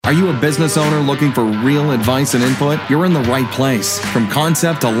Are you a business owner looking for real advice and input? You're in the right place. From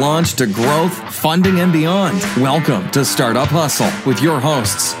concept to launch to growth, funding, and beyond. Welcome to Startup Hustle with your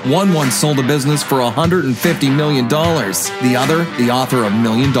hosts. One once sold a business for $150 million. The other, the author of $1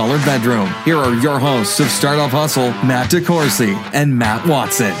 Million Bedroom. Here are your hosts of Startup Hustle, Matt DeCoursey and Matt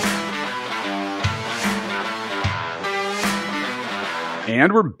Watson.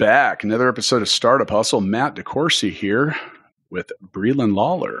 And we're back. Another episode of Startup Hustle. Matt DeCoursey here with Breland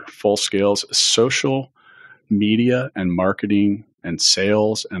Lawler, Fullscale's social media and marketing and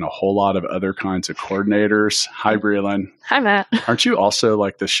sales and a whole lot of other kinds of coordinators. Hi, Breland. Hi, Matt. Aren't you also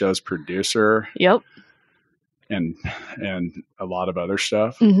like the show's producer? Yep. And a lot of other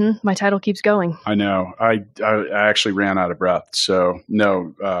stuff? Mm-hmm. My title keeps going. I know. I actually ran out of breath. So,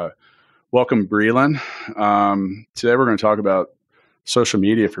 welcome, Breland. Today we're going to talk about social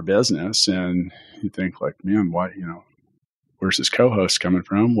media for business. And you think like, man, why, where's his co-host coming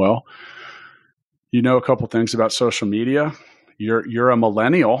from? Well, you know a couple things about social media. You're a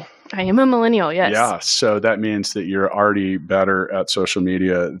millennial. I am a millennial, yes. Yeah, so that means that you're already better at social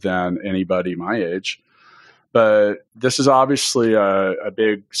media than anybody my age. But this is obviously a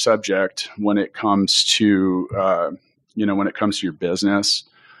big subject when it comes to your business.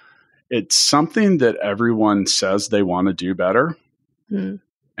 It's something that everyone says they want to do better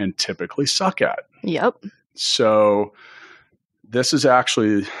and typically suck at. Yep. So this is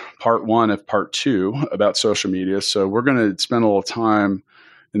actually part one of part two about social media. So we're going to spend a little time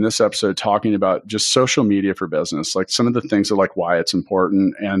in this episode talking about just social media for business, like some of the things like why it's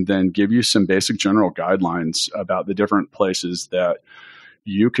important, and then give you some basic general guidelines about the different places that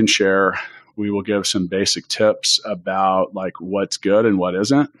you can share. We will give some basic tips about like what's good and what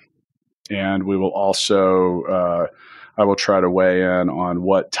isn't. And we will also, I will try to weigh in on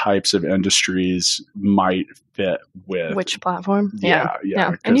what types of industries might fit with which platform. Yeah.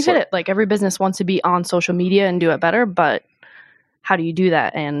 And you hit it. Like every business wants to be on social media and do it better, but how do you do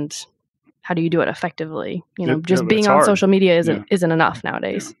that? And how do you do it effectively? Just being on social media isn't enough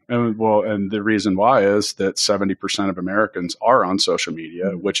nowadays. Yeah. And the reason why is that 70% of Americans are on social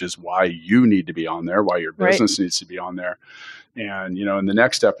media, which is why you need to be on there, why your business needs to be on there. And, in the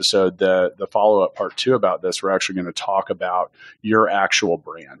next episode, the follow-up part two about this, we're actually going to talk about your actual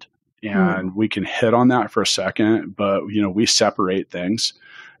brand. And we can hit on that for a second, but, we separate things.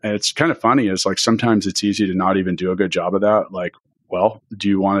 And it's kind of funny is like sometimes it's easy to not even do a good job of that. Like, well, do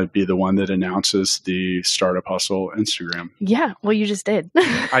you want to be the one that announces the Startup Hustle Instagram? Yeah, well, you just did.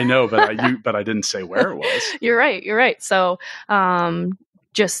 I know, but I didn't say where it was. You're right. So,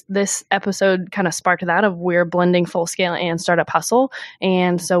 just this episode kind of sparked that of we're blending Fullscale and Startup Hustle.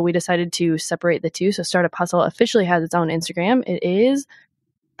 And so we decided to separate the two. So Startup Hustle officially has its own Instagram.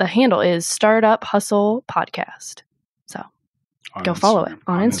 The handle is Startup Hustle Podcast. So go follow it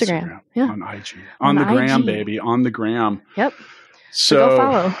on Instagram. Yeah. On IG. On the gram, baby. On the gram. Yep. So go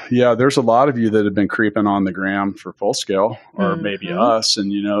follow. Yeah, there's a lot of you that have been creeping on the gram for Fullscale, or maybe us.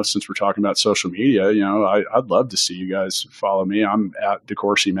 And, since we're talking about social media, I'd love to see you guys follow me. I'm at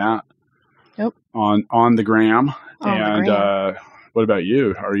DeCoursey Matt. Yep. On the gram. Gram. What about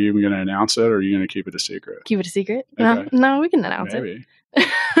you? Are you even going to announce it, or are you going to keep it a secret? Keep it a secret? Okay. No, we can announce it.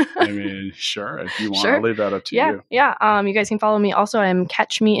 I mean, sure. If you want, sure. I'll leave that up to you. Yeah. You guys can follow me. Also, I'm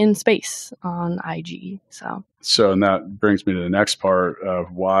Catch Me in Space on IG. So, and that brings me to the next part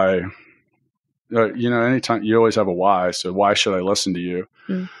of why, anytime you always have a why. So why should I listen to you?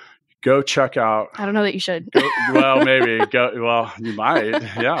 Go check out. I don't know that you should. Maybe go. Well, you might.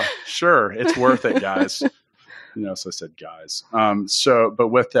 Yeah, sure. It's worth it, guys. So I said, guys. But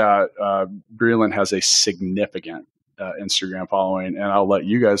with that, Breland has a significant Instagram following, and I'll let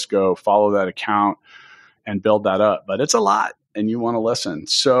you guys go follow that account and build that up. But it's a lot, and you want to listen.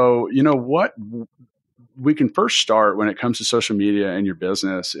 So, what we can first start when it comes to social media and your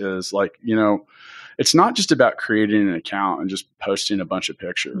business is like, it's not just about creating an account and just posting a bunch of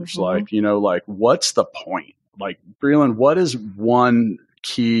pictures. Like, what's the point? Like, Breland, what is one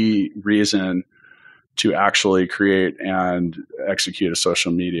key reason to actually create and execute a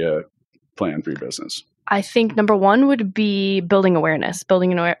social media plan for your business? I think number one would be building awareness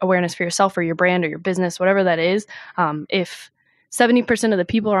for yourself or your brand or your business, whatever that is. If 70% of the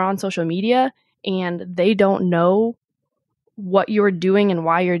people are on social media and they don't know what you're doing and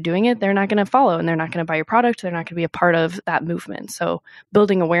why you're doing it, they're not going to follow and they're not going to buy your product. They're not going to be a part of that movement. So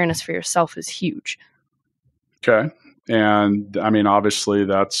building awareness for yourself is huge. Okay. And I mean, obviously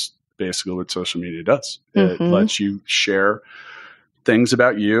that's basically what social media does. It lets you share things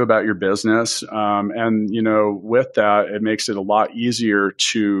about you, about your business. And, with that, it makes it a lot easier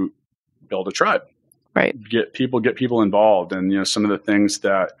to build a tribe. Right. Get people involved. And, some of the things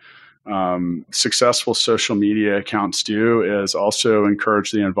that successful social media accounts do is also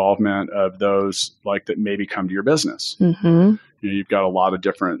encourage the involvement of those like that maybe come to your business. Mm-hmm. You've got a lot of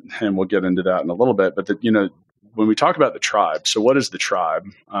different, and we'll get into that in a little bit, but when we talk about the tribe, so what is the tribe?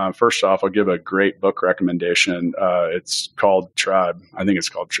 First off, I'll give a great book recommendation. It's called Tribe. I think it's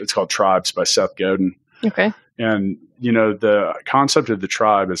called Tribes by Seth Godin. Okay. And, the concept of the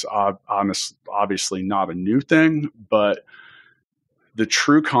tribe is obviously not a new thing, but the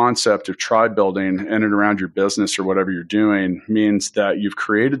true concept of tribe building in and around your business or whatever you're doing means that you've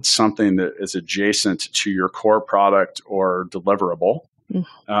created something that is adjacent to your core product or deliverable.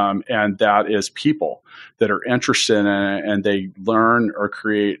 And that is people that are interested in it, and they learn or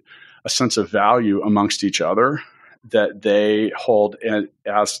create a sense of value amongst each other that they hold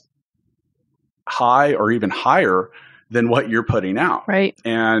as high or even higher than what you're putting out. Right.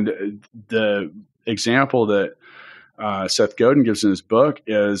 And the example that Seth Godin gives in his book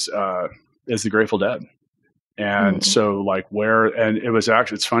is the Grateful Dead. And so and it was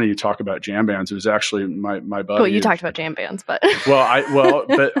actually, it's funny you talk about jam bands. It was actually my buddy. Well, you talked about jam bands, but.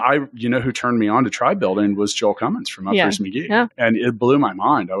 Who turned me on to tribe building was Joel Cummins from Humphreys McGee. Yeah. And it blew my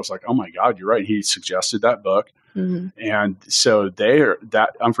mind. I was like, oh my God, you're right. He suggested that book. Mm-hmm. And so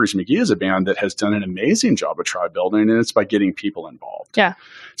that Humphreys McGee is a band that has done an amazing job of tribe building, and it's by getting people involved. Yeah.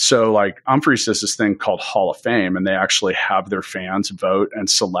 So Humphreys does this thing called Hall of Fame, and they actually have their fans vote and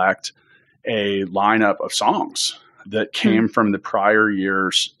select a lineup of songs that came from the prior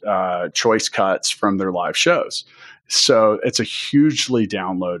year's choice cuts from their live shows. So it's a hugely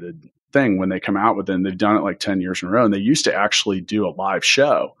downloaded thing when they come out with it. And they've done it 10 years in a row. And they used to actually do a live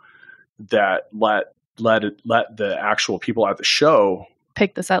show that let the actual people at the show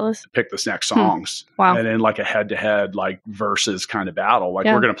pick the set list, pick the next songs. Wow. And in a head-to-head versus kind of battle, we're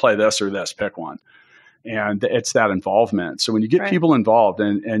going to play this or this, pick one. And it's that involvement. So when you get people involved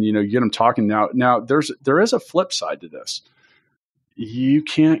and you get them talking now there is a flip side to this. You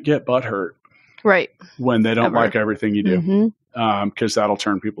can't get butthurt when they don't like everything you do. Because that'll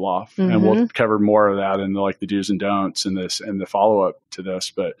turn people off. And we'll cover more of that in the do's and don'ts in this and the follow-up to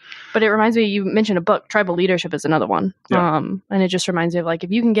this. But it reminds me, you mentioned a book, Tribal Leadership is another one. Yeah. And it just reminds me of if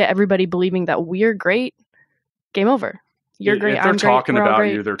you can get everybody believing that we're great, game over. You're great. If they're I'm talking great, about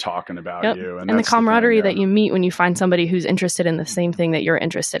you, they're talking about you. And the camaraderie that you meet when you find somebody who's interested in the same thing that you're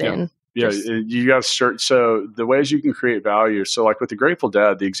interested in. Yeah, you got to start. So the ways you can create value. So with the Grateful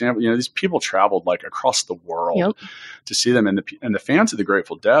Dead, the example, these people traveled across the world to see them. And the fans of the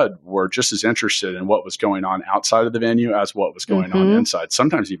Grateful Dead were just as interested in what was going on outside of the venue as what was going on inside,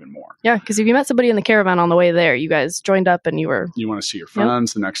 sometimes even more. Yeah, because if you met somebody in the caravan on the way there, you guys joined up and you want to see your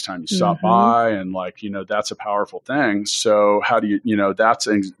friends the next time you stop by. And that's a powerful thing. So how do you, that's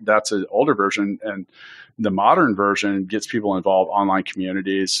an older version. And the modern version gets people involved, online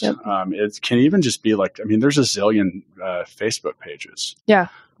communities. It can even just be there's a zillion Facebook pages. Yeah.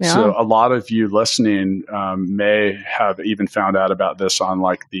 So a lot of you listening may have even found out about this on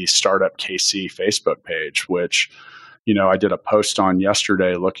the Startup KC Facebook page, which, I did a post on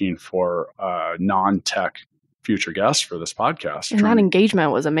yesterday looking for non-tech future guests for this podcast. And that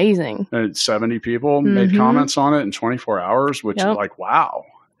engagement was amazing. And 70 people made comments on it in 24 hours, which is wow.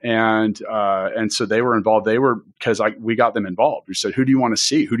 And so they were involved. Because we got them involved. We said, who do you want to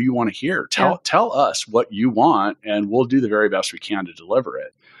see? Who do you want to hear? Tell us what you want, and we'll do the very best we can to deliver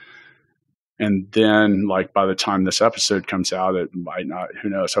it. And then by the time this episode comes out, it might not, who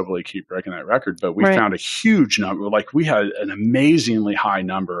knows, hopefully keep breaking that record. But we found a huge number. We had an amazingly high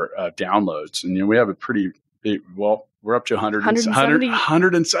number of downloads. And we have a pretty big, we're up to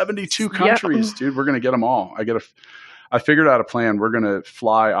 172 countries, dude. We're going to get them all. I figured out a plan. We're going to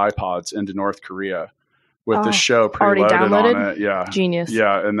fly iPods into North Korea with the show preloaded on it. Yeah. Genius.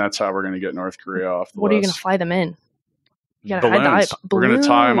 Yeah. And that's how we're going to get North Korea off the list. What are you going to fly them in? You gotta balloons. We're going to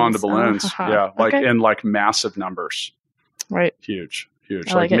tie them onto balloons. Yeah. In massive numbers. Right. Huge.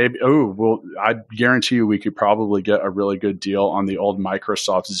 I maybe, I guarantee you we could probably get a really good deal on the old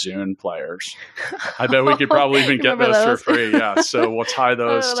Microsoft Zune players. I bet we could probably even get those for free. Yeah. So we'll tie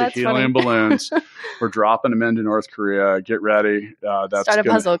those to helium balloons. We're dropping them into North Korea. Get ready. That's Startup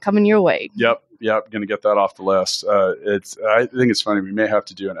Hustle coming your way. Yep. Going to get that off the list. I think it's funny. We may have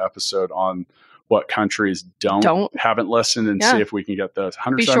to do an episode on what countries haven't listened and see if we can get those.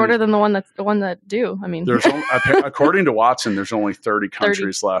 Be shorter than the one that do. I mean, there's according to Watson, there's only 30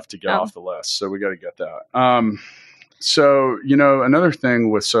 countries left to get off the list. So we got to get that. So, another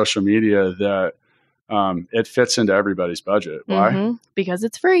thing with social media that it fits into everybody's budget. Why? Because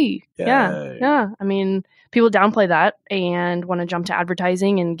it's free. Yay. Yeah. I mean, people downplay that and want to jump to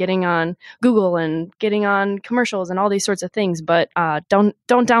advertising and getting on Google and getting on commercials and all these sorts of things. But don't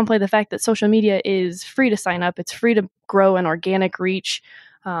downplay the fact that social media is free to sign up. It's free to grow an organic reach.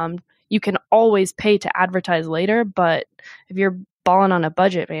 You can always pay to advertise later, but if you're balling on a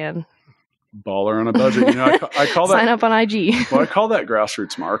budget, man. Baller on a budget. I call that sign up on IG. Well, I call that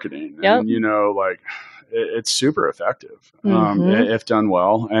grassroots marketing. Yep. And, it's super effective if done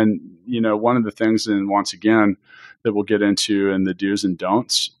well. And, one of the things, and once again, that we'll get into in the do's and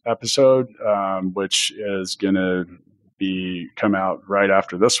don'ts episode, which is going to come out right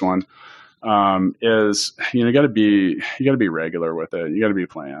after this one, is, you got to be regular with it. You got to be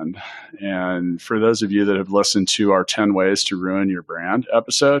planned. And for those of you that have listened to our 10 ways to ruin your brand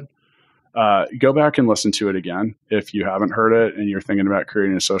episode, go back and listen to it again. If you haven't heard it and you're thinking about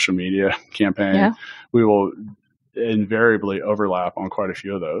creating a social media campaign, we will invariably overlap on quite a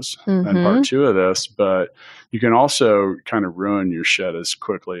few of those in part 2 of this, but you can also kind of ruin your shit as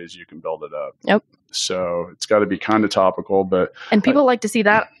quickly as you can build it up. Yep. So it's got to be kind of topical, and people like to see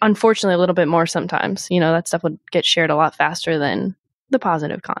that, unfortunately, a little bit more sometimes. That stuff would get shared a lot faster than the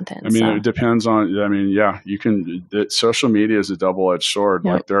positive content. It depends on, you can, social media is a double-edged sword.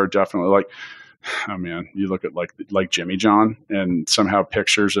 Yep. Like there are definitely you look at like Jimmy John and somehow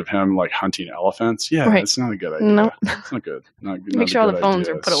pictures of him like hunting elephants. Yeah. Right. It's not a good idea. No, it's not good. Make sure all the phones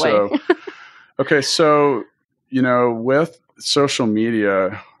are put away. So, with social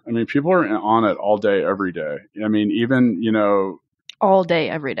media, people are on it all day, every day. Even, all day,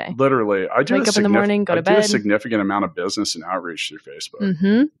 every day. Literally. I do wake up in the morning, go to bed. I do a significant amount of business and outreach through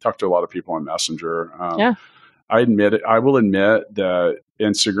Facebook. Talk to a lot of people on Messenger. I will admit that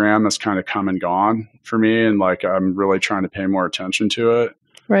Instagram has kind of come and gone for me. And I'm really trying to pay more attention to it.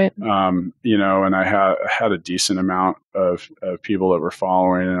 Right. And I had a decent amount of people that were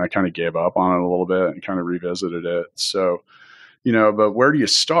following, and I kind of gave up on it a little bit and kind of revisited it. So, but where do you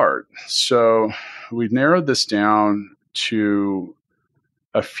start? So we've narrowed this down to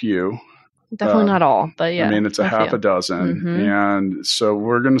a few. Definitely not all, but yeah. It's a half few. A dozen. And so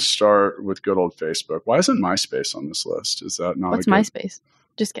we're going to start with good old Facebook. Why isn't MySpace on this list? Is that not What's MySpace?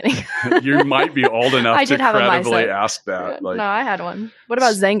 Just kidding. You might be old enough to credibly ask that. No, I had one. What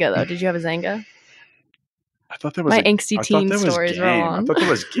about Zynga, though? Did you have a Zynga? I thought that was my angsty teen stories were on. I thought that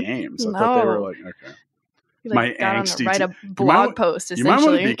was games. I thought they were okay. My angsty. Write a blog post. Essentially, you might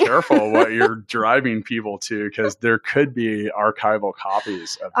want to be careful what you're driving people to, because there could be archival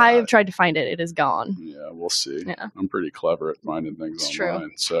copies of that. I have tried to find it. It is gone. Yeah, we'll see. Yeah. I'm pretty clever at finding things it's online.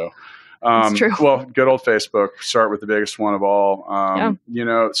 True. So, it's true. Well, good old Facebook. Start with the biggest one of all.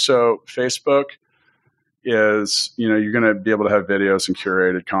 So Facebook is, you're going to be able to have videos and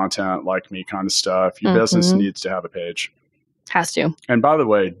curated content, like me kind of stuff. Your business needs to have a page. Has to. And by the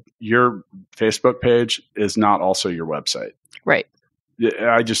way, your Facebook page is not also your website. Right.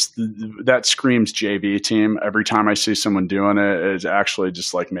 That screams JV team. Every time I see someone doing it, it actually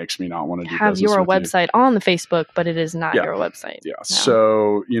just makes me not want to do have business your with website you. On the Facebook, but it is not your website. Yeah. No.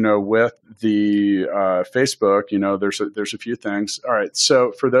 So, with the Facebook, there's a few things. All right.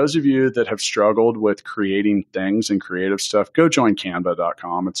 So for those of you that have struggled with creating things and creative stuff, go join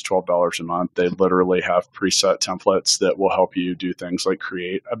canva.com. It's $12 a month. They literally have preset templates that will help you do things like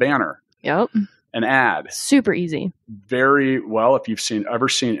create a banner. Yep. An ad. Super easy. Very well. If you've ever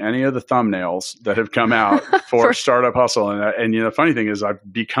seen any of the thumbnails that have come out for Startup Hustle. And the funny thing is I've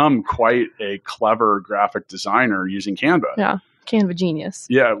become quite a clever graphic designer using Canva. Yeah. Canva genius.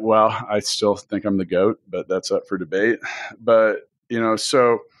 Yeah. Well, I still think I'm the GOAT, but that's up for debate. But,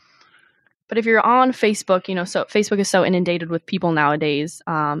 But if you're on Facebook, so Facebook is so inundated with people nowadays.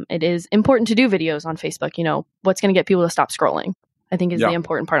 It is important to do videos on Facebook. What's going to get people to stop scrolling, I think, is the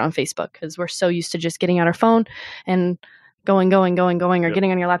important part on Facebook, because we're so used to just getting on our phone and going, or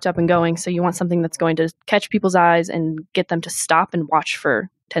getting on your laptop and going. So you want something that's going to catch people's eyes and get them to stop and watch for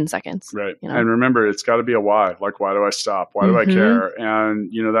 10 seconds. Right. And remember, it's got to be a why. Why do I stop? Why do I care?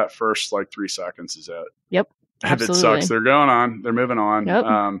 And, that first 3 seconds is it. Yep. If Absolutely. it sucks, they're going on. They're moving on. Yep.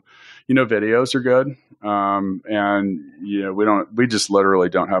 Videos are good. And, we just literally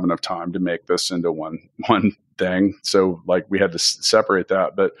don't have enough time to make this into one thing. So we had to separate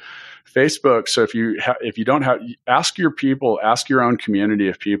that. But Facebook. So if you don't have, ask your own community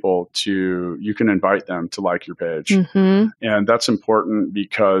of people you can invite them to like your page. And that's important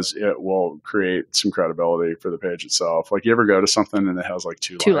because it will create some credibility for the page itself. You ever go to something and it has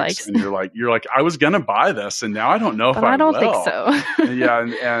two likes and you're like, I was going to buy this and now I don't know if I don't will. think so.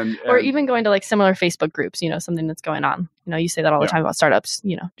 Yeah. And or even going to similar Facebook groups, something that's going on, you say that all the time about startups,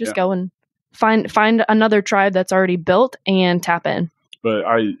 just go and find another tribe that's already built and tap in. But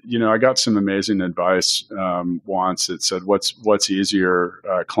I got some amazing advice once. It said, what's easier,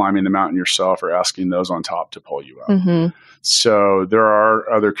 climbing the mountain yourself or asking those on top to pull you up? Mm-hmm. So there are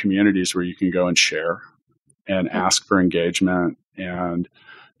other communities where you can go and share and ask for engagement and,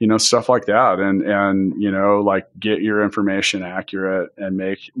 stuff like that. And, like get your information accurate and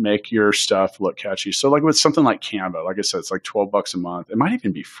make your stuff look catchy. So like with something like Canva, like I said, it's like $12 a month. It might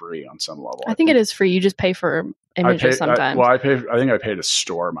even be free on some level. I think it is free. You just pay for images sometimes. I think I pay to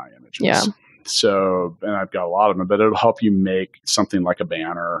store my images. Yeah. So, and I've got a lot of them, but it'll help you make something like a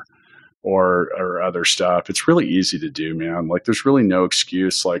banner or other stuff. It's really easy to do, man. Like there's really no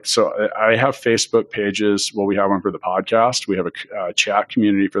excuse. Like, so I have Facebook pages. Well, we have one for the podcast. We have a chat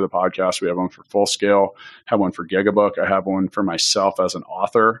community for the podcast. We have one for Full Scale, have one for Gigabook. I have one for myself as an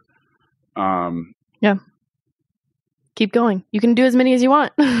author. Yeah. Keep going. You can do as many as you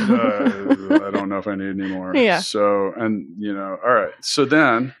want. I don't know if I need any more. Yeah. So, and all right. So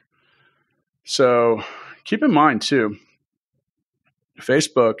keep in mind too,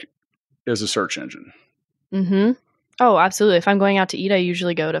 Facebook is a search engine. Mm-hmm. Oh, absolutely. If I'm going out to eat, I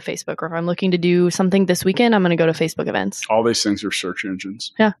usually go to Facebook. Or if I'm looking to do something this weekend, I'm going to go to Facebook events. All these things are search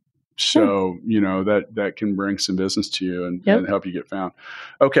engines. Yeah. So, that can bring some business to you and help you get found.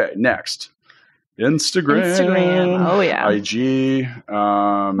 Okay. Next. Instagram. Oh, yeah. IG.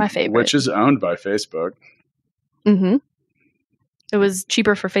 My favorite. Which is owned by Facebook. Mm-hmm. It was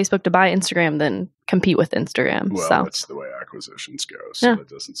cheaper for Facebook to buy Instagram than compete with Instagram. Well, so that's the way acquisitions go. So it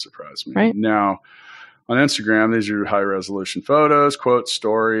doesn't surprise me. Right. Now, on Instagram, these are high resolution photos, quotes,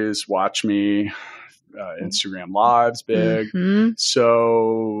 stories, watch me, Instagram lives, big. Mm-hmm.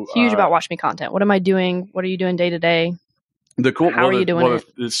 So huge about watch me content. What am I doing? What are you doing day to day? How are you doing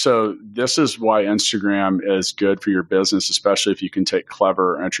it? So this is why Instagram is good for your business, especially if you can take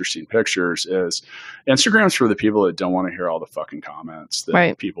clever, interesting pictures. Is Instagram's for the people that don't want to hear all the fucking comments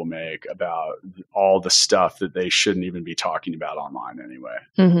that people make about all the stuff that they shouldn't even be talking about online anyway.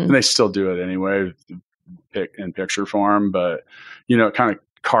 Mm-hmm. And they still do it anyway, in picture form, but it kind of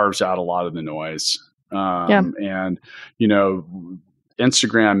carves out a lot of the noise. And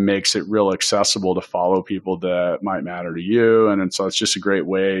Instagram makes it real accessible to follow people that might matter to you. And so it's just a great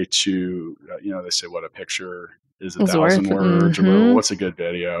way to, they say what a picture is 1,000 words or what's a good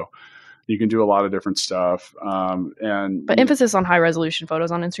video. You can do a lot of different stuff. But emphasis on high resolution photos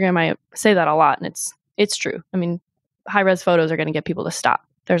on Instagram. I say that a lot and it's true. I mean, high res photos are going to get people to stop.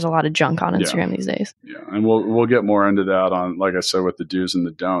 There's a lot of junk on Instagram these days. Yeah. And we'll get more into that on, like I said, with the do's and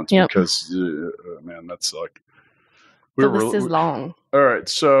the don'ts, because man, that's like, the list is long. All right.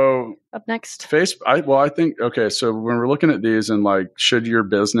 So up next, Facebook. I think, okay. So when we're looking at these and like, should your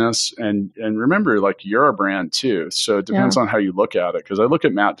business and remember, like you're a brand too. So it depends on how you look at it. Cause I look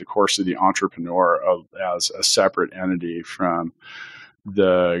at Matt DeCourcy, the entrepreneur, as a separate entity from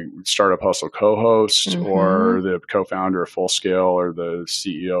the Startup Hustle co-host or the co-founder of Full Scale or the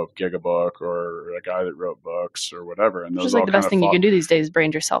CEO of Gigabook or a guy that wrote books or whatever. And those is like the best thing you can do these days is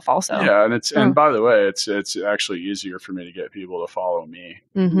brand yourself also. Yeah. And and by the way, it's actually easier for me to get people to follow me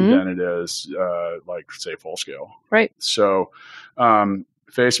than it is like say Full Scale. Right. So,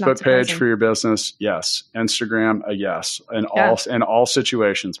 Facebook page for your business. Yes. Instagram. Yes. In all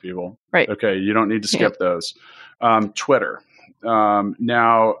situations, people. Right. Okay. You don't need to skip those. Twitter.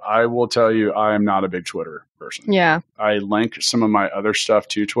 Now I will tell you, I am not a big Twitter person. Yeah. I link some of my other stuff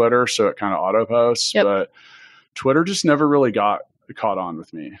to Twitter, so it kind of auto posts, but Twitter just never really got caught on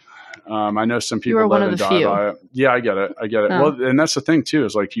with me. I know some people live and die by it. Yeah, I get it. Oh. Well, and that's the thing too,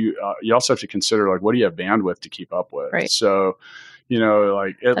 is like you also have to consider like, what do you have bandwidth to keep up with? Right. So,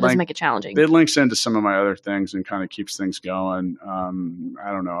 like that does make it challenging. It links into some of my other things and kind of keeps things going.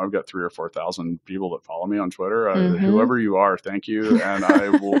 I don't know. I've got 3,000 or 4,000 people that follow me on Twitter. Whoever you are, thank you. And I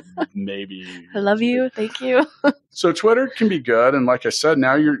will maybe. I love you. Thank you. So Twitter can be good. And like I said,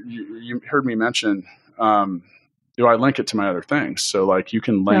 now you heard me mention, I link it to my other things. So like you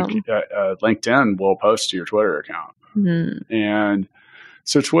can link, LinkedIn will post to your Twitter account. Mm-hmm. And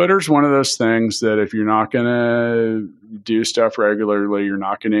so Twitter's one of those things that if you're not going to do stuff regularly, you're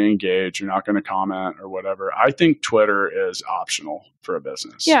not going to engage, you're not going to comment or whatever. I think Twitter is optional for a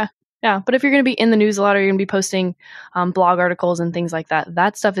business. Yeah. Yeah. But if you're going to be in the news a lot or you're going to be posting blog articles and things like that,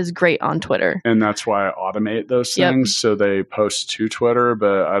 that stuff is great on Twitter. And that's why I automate those things. So they post to Twitter,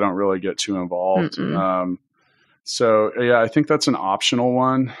 but I don't really get too involved. So yeah, I think that's an optional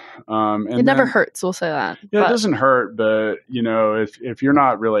one. And it never hurts. We'll say that. Yeah, it doesn't hurt, but if you're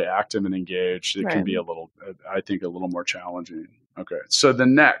not really active and engaged, it can be a little more challenging. Okay. So the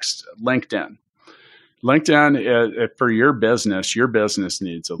next, LinkedIn. LinkedIn, for your business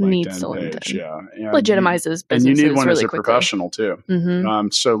needs a LinkedIn page. Yeah. And legitimizes businesses. And you need one really as a quickly. Professional too. Mm-hmm.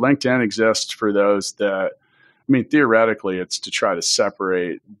 So LinkedIn exists for those that, I mean, theoretically, it's to try to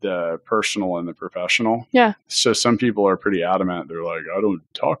separate the personal and the professional. Yeah. So some people are pretty adamant. They're like, I don't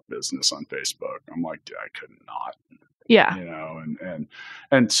talk business on Facebook. I'm like, I could not. Yeah. You know,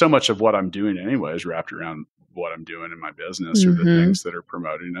 and so much of what I'm doing anyway is wrapped around what I'm doing in my business or the things that are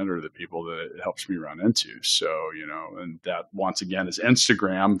promoting it or the people that it helps me run into. So, you know, and that once again is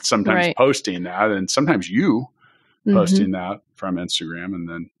Instagram, sometimes posting that, and sometimes you posting that from Instagram and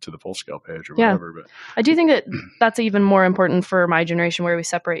then to the Full Scale page or whatever. But I do think that that's even more important for my generation, where we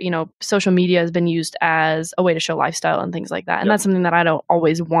separate, you know, social media has been used as a way to show lifestyle and things like that. And that's something that I don't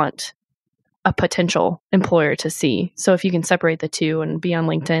always want a potential employer to see. So if you can separate the two and be on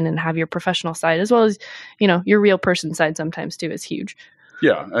LinkedIn and have your professional side as well as, you know, your real person side sometimes too is huge.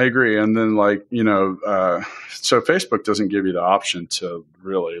 Yeah, I agree. And then like, you know, so Facebook doesn't give you the option to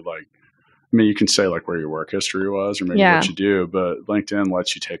really like, I mean, you can say like where your work history was or maybe what you do, but LinkedIn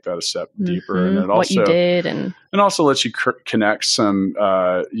lets you take that a step deeper, and it also what you did, and also lets you connect some,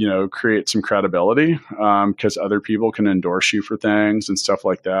 you know, create some credibility because other people can endorse you for things and stuff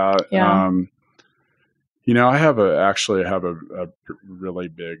like that. Yeah. You know, I have a really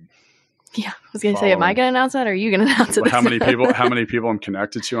big. Yeah, I was going to say, am I going to announce that or are you going to announce it? How many people I'm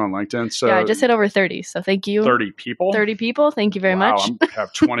connected to on LinkedIn? So yeah, I just hit over 30. So thank you. 30 people? 30 people. Thank you very much. I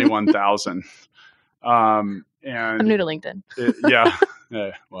have 21,000. And I'm new to LinkedIn. Yeah.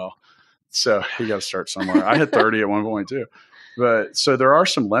 Well, so you got to start somewhere. I had 30 at one point too. But so there are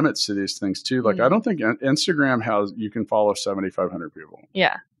some limits to these things too. Like I don't think Instagram you can follow 7,500 people.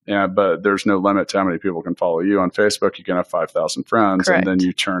 Yeah. Yeah, but there's no limit to how many people can follow you. On Facebook, you can have 5,000 friends, and then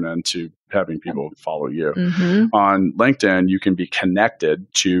you turn into having people follow you. On LinkedIn, you can be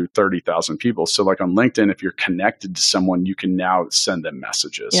connected to 30,000 people. So like on LinkedIn, if you're connected to someone, you can now send them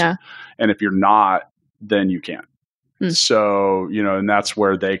messages. Yeah. And if you're not, then you can't. So, you know, and that's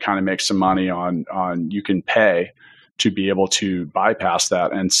where they kind of make some money on you can pay to be able to bypass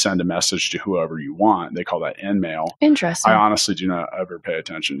that and send a message to whoever you want. They call that InMail. Interesting. I honestly do not ever pay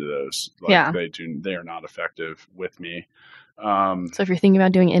attention to those. Like they are not effective with me. So if you're thinking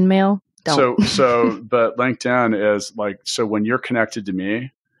about doing InMail, don't. But LinkedIn is like, so when you're connected to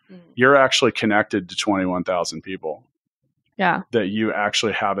me, you're actually connected to 21,000 people. Yeah. That you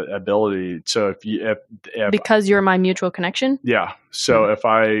actually have an ability. So if because you're my mutual connection. Yeah. So if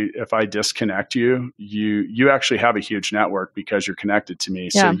I disconnect you, you actually have a huge network because you're connected to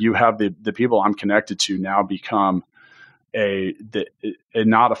me. So you have the people I'm connected to now become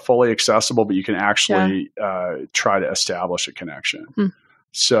not a fully accessible, but you can actually try to establish a connection.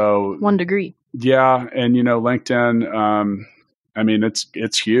 So 1 degree. Yeah. And you know, LinkedIn, I mean,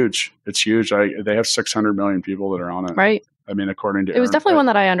 it's huge. It's huge. They have 600 million people that are on it. Right. I mean, according to it was definitely one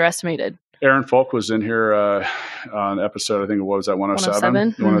that I underestimated. Erin Folk was in here on episode, I think, what was that,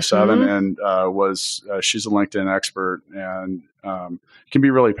 107? 107, and she's a LinkedIn expert, and can be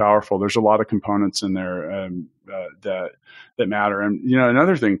really powerful. There's a lot of components in there that matter. And, you know,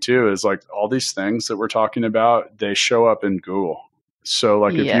 another thing too is like all these things that we're talking about, they show up in Google. So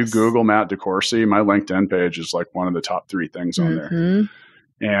like if you Google Matt DeCoursey, my LinkedIn page is like one of the top 3 things on there.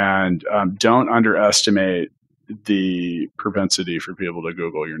 And don't underestimate the propensity for people to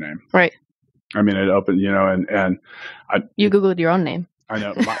Google your name. Right. I mean, it opened, you know, and you Googled your own name. I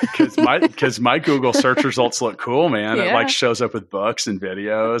know, because my Google search results look cool, man. It like shows up with books and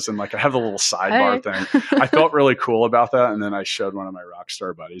videos, and like I have the little sidebar thing. I felt really cool about that, and then I showed one of my rock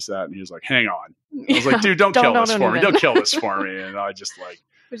star buddies that, and he was like, "Hang on," I was like, "Dude, don't kill this for me! Don't kill this for me!" And I just like,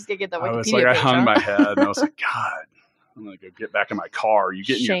 we're just gonna get that Wikipedia I was like, page, I hung my head, and I was like, God, I'm gonna go get back in my car. You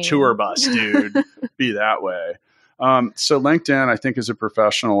get in your tour bus, dude. Be that way. So LinkedIn, I think as a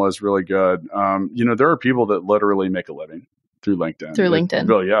professional is really good. You know, there are people that literally make a living through LinkedIn.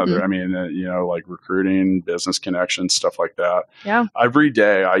 Really, yeah. I mean, you know, like recruiting, business connections, stuff like that. Yeah. Every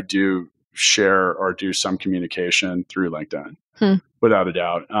day I do share or do some communication through LinkedIn. Without a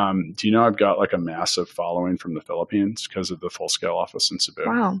doubt. Do you know I've got like a massive following from the Philippines because of the Full Scale office in Cebu?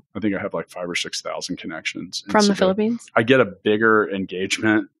 Wow. I think I have like 5,000 or 6,000 connections from the Philippines. I get a bigger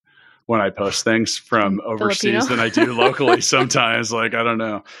engagement when I post things from overseas than I do locally sometimes. Like, I don't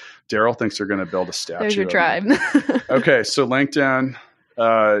know. Daryl thinks they're going to build a statue. There's your tribe. Okay. So LinkedIn,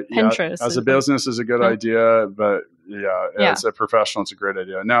 Pinterest as a business is a good idea, but as a professional, it's a great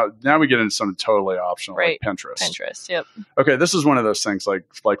idea. Now we get into something totally optional, like Pinterest. Pinterest, yep. Okay, this is one of those things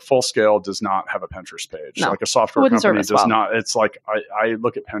like Full Scale does not have a Pinterest page. No. Like a software company does well. not. It's like I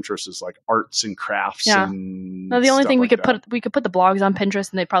look at Pinterest as like arts and crafts. Yeah. And no, the only thing we could put the blogs on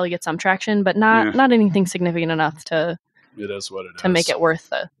Pinterest and they'd probably get some traction, but not anything significant enough to. It is what it is. To make it worth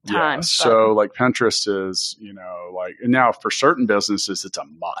the time. Yeah. So like Pinterest is, like now for certain businesses, it's a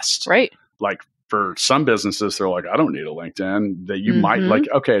must. Right. Like for some businesses, they're like, I don't need a LinkedIn. That you might like,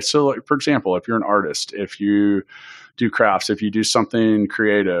 okay. So like, for example, if you're an artist, if you do crafts, if you do something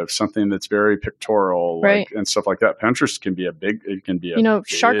creative, something that's very pictorial, and stuff like that, Pinterest can be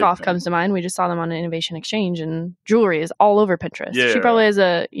Sharkoff comes to mind. We just saw them on Innovation Exchange, and jewelry is all over Pinterest. She probably has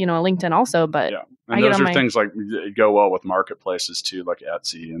a LinkedIn also, but and those are things like go well with marketplaces too, like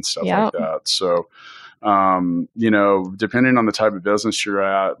Etsy and stuff like that. So, depending on the type of business you're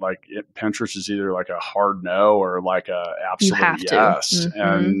at, like Pinterest is either like a hard no or like a absolute yes.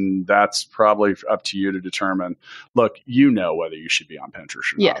 And that's probably up to you to determine. Look, whether you should be on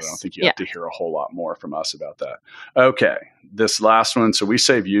Pinterest or not. I don't think you have to hear a whole lot more from us about that. Okay. This last one. So we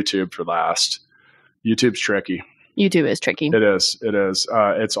save YouTube for last. YouTube's tricky. YouTube is tricky. It is.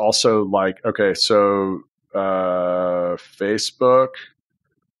 It's also like, okay, so Facebook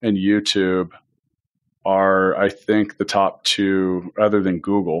and YouTube are, I think, the top two, other than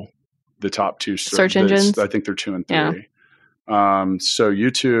Google, the top two search engines. I think they're 2 and 3. Yeah. So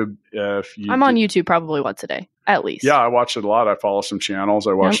YouTube, I'm on YouTube probably once a day, at least. Yeah, I watch it a lot. I follow some channels.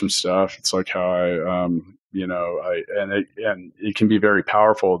 I watch some stuff. It's like how it can be very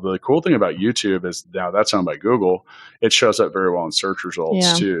powerful. The cool thing about YouTube is now that's owned by Google. It shows up very well in search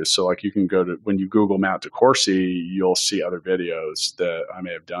results too. So like you can go to, when you Google Matt DeCoursey, you'll see other videos that I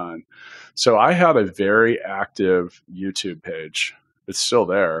may have done. So I had a very active YouTube page. It's still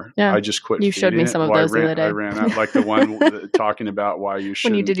there. Yeah. I just quit. You showed me some of those the other day. I ran out, like the one talking about why you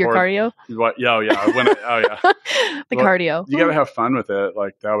should. When you did your cardio? The cardio. You got to have fun with it.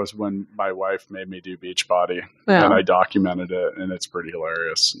 Like that was when my wife made me do Beachbody, and I documented it, and it's pretty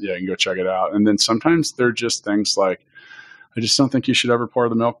hilarious. Yeah, you can go check it out. And then sometimes they're just things like, I just don't think you should ever pour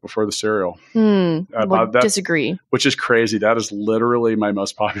the milk before the cereal. Disagree. Which is crazy. That is literally my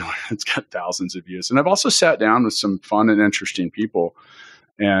most popular. It's got thousands of views. And I've also sat down with some fun and interesting people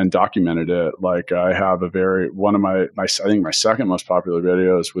and documented it. Like I have one of my I think my second most popular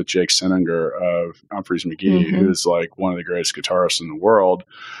video is with Jake Sininger of Humphreys McGee, who's like one of the greatest guitarists in the world.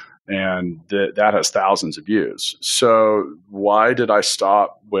 And that has thousands of views. So why did I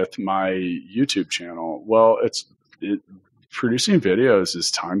stop with my YouTube channel? Well, producing videos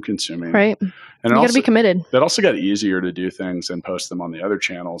is time consuming. Right. And you got to be committed. It also got easier to do things and post them on the other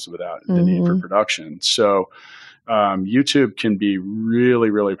channels without the need for production. So YouTube can be really,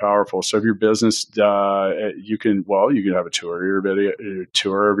 really powerful. So if your business, you can have a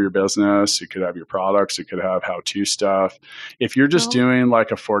tour of your business. You could have your products. You could have how-to stuff. If you're just doing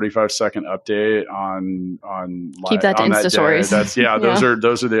like a 45-second update on keep that to Insta stories.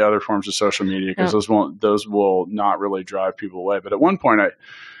 Those are the other forms of social media because those will not really drive people away. But at one point, I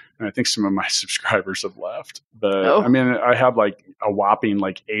think some of my subscribers have left, but I mean, I have like a whopping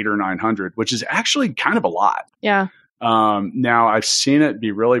like 800 or 900, which is actually kind of a lot. Yeah. Now I've seen it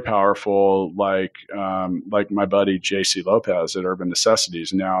be really powerful. Like my buddy, JC Lopez at Urban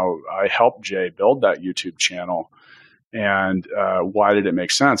Necessities. Now I helped Jay build that YouTube channel. And why did it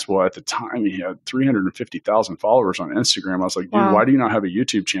make sense? Well, at the time he had 350,000 followers on Instagram. I was like, dude, why do you not have a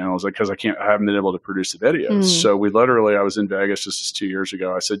YouTube channel? It's like, because I haven't been able to produce the videos. So I was in Vegas, this is 2 years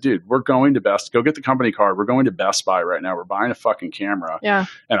ago. I said, dude, we're going to go get the company card. We're going to Best Buy right now. We're buying a fucking camera and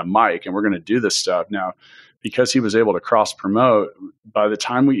a mic, and we're going to do this stuff. Now, because he was able to cross promote, by the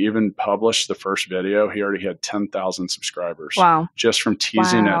time we even published the first video, he already had 10,000 subscribers. Wow. Just from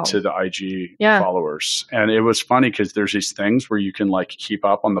teasing it to the IG followers. And it was funny because there's these things where you can like keep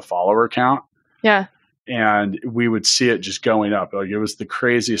up on the follower count. Yeah. And we would see it just going up. Like it was the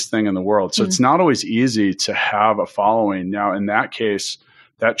craziest thing in the world. So it's not always easy to have a following. Now, in that case,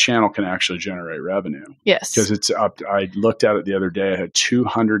 that channel can actually generate revenue. Yes. Because it's up. I looked at it the other day. I had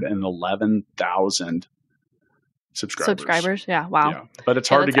 211,000 subscribers. Yeah. Wow. Yeah. But it's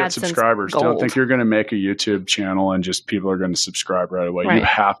hard to get subscribers. Don't think you're going to make a YouTube channel and just people are going to subscribe right away. Right. You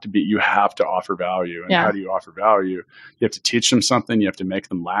have to offer value. And how do you offer value? You have to teach them something, you have to make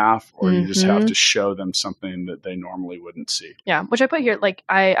them laugh, or you just have to show them something that they normally wouldn't see. Yeah. Which I put here, like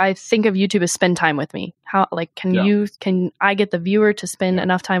I think of YouTube as spend time with me. How like can I get the viewer to spend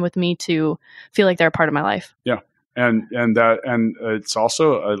enough time with me to feel like they're a part of my life? Yeah. And it's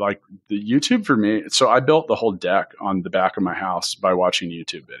also like the YouTube for me. So I built the whole deck on the back of my house by watching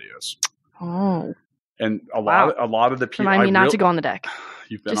YouTube videos. Oh. And a lot of the people. Remind me not to go on the deck.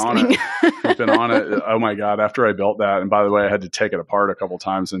 You've been on it. You've been on it. Oh my God! After I built that, and by the way, I had to take it apart a couple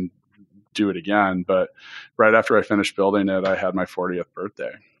times and do it again. But right after I finished building it, I had my 40th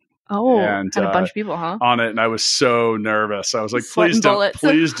birthday. Oh, and had a bunch of people, huh? On it, and I was so nervous. I was like, please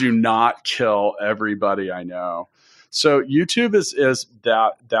do not kill everybody I know. So YouTube is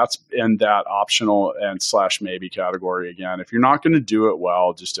that's in that optional and / maybe category again. If you're not going to do it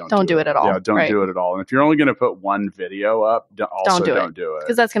well, just don't do it at all. Yeah, don't do it at all. And if you're only going to put one video up, don't do it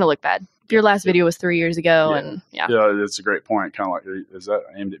because that's going to look bad. If your last video was 3 years ago, and yeah, that's a great point. Kind of like, is that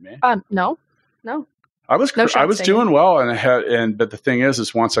aimed at me? No. I was doing well, but the thing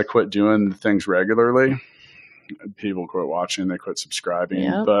is once I quit doing the things regularly, people quit watching, they quit subscribing.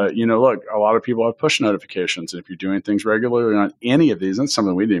 Yep. But look, a lot of people have push notifications, and if you're doing things regularly on any of these, that's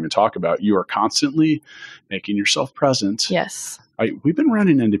something we didn't even talk about. You are constantly making yourself present. Yes. We've been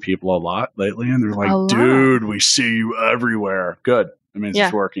running into people a lot lately, and they're like, "Dude, we see you everywhere." Good. That means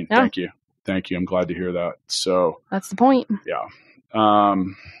it's working. Yeah. Thank you. I'm glad to hear that. So that's the point. Yeah.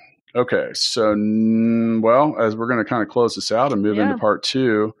 Okay. So, as we're going to kind of close this out and move into part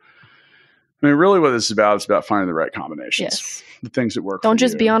 2, I mean, really what this is about finding the right combinations. Yes. The things that work. Don't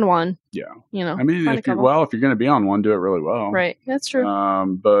just be on one. Yeah. I mean, if you're going to be on one, do it really well. Right. That's true.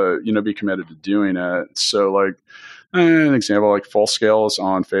 But, be committed to doing it. So like an example, like Full Scale is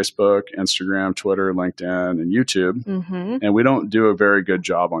on Facebook, Instagram, Twitter, LinkedIn, and YouTube. Mm-hmm. And we don't do a very good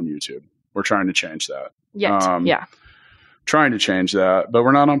job on YouTube. We're trying to change that. Trying to change that, but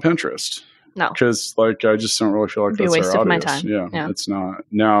we're not on Pinterest. No. Because I just don't really feel like that's our audience. Of my time. Yeah, it's not.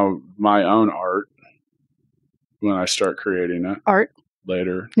 Now, my own art, when I start creating it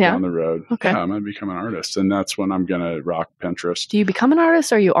later down the road, I'm going to become an artist. And that's when I'm going to rock Pinterest. Do you become an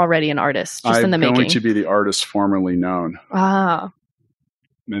artist, or are you already an artist? Just in the making? I'm going to be the artist formerly known. Ah.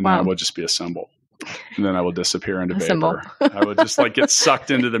 And then I will just be a symbol. And then I will disappear into vapor. I would just get sucked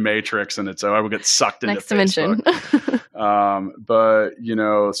into the matrix, and I would get sucked into Facebook. But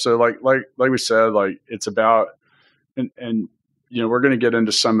so like we said, it's about, and we're going to get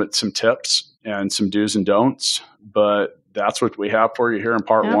into some tips and some do's and don'ts, but that's what we have for you here in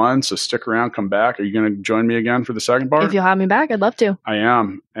part 1. So stick around, come back. Are you going to join me again for the second part? If you'll have me back, I'd love to. I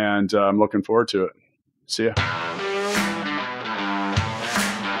am. And I'm looking forward to it. See ya.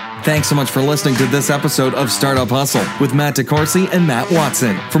 Thanks so much for listening to this episode of Startup Hustle with Matt DeCoursey and Matt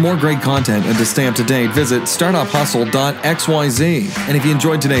Watson. For more great content and to stay up to date, visit startuphustle.xyz. And if you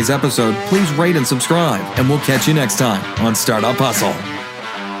enjoyed today's episode, please rate and subscribe, and we'll catch you next time on Startup Hustle.